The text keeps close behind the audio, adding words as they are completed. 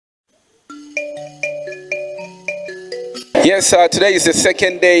Yes, today is the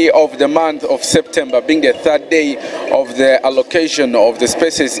second day of the month of September, being the third day of the allocation of the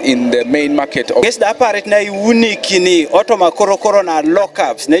spaces in the main market. Yes, the apparet na unique ni otoma korokoro na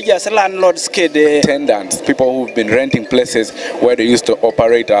lockups. Ne just landlords kede Tenants, people who've been renting places where they used to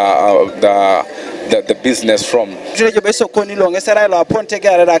operate the business from. Jojo beso koni long esera lo aponte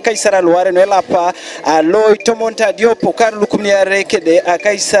gara kaisara lo ware no lapa lo itomonta diopo karlu kumniare kede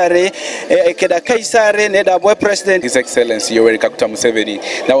akaisare keda kaisare ne da boy president His Excellency Yoweri Kaguta Museveni.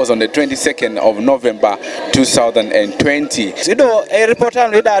 That was on the 22nd of November 2020. Sido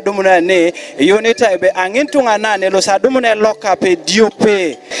reportan le da dumuna ne yoneta be angintunga nane lo sadumuna lock up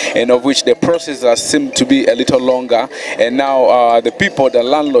diope, and of which the process seemed to be a little longer, and now the people, the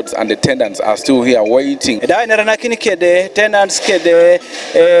landlords and the tenants are still here waiting. Tenants kede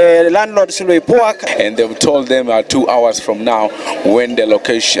landlords And they've told them 2 hours from now when the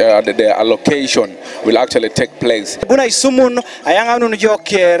allocation will actually take place.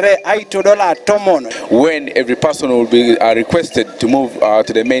 When every person will be requested to move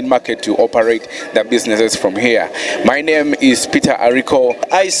to the main market to operate their businesses from here. My name is Peter Ariko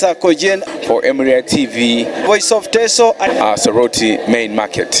for EmuriaTV, Voice of Teso, Soroti Main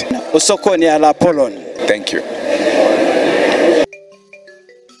Market. Thank Thank you.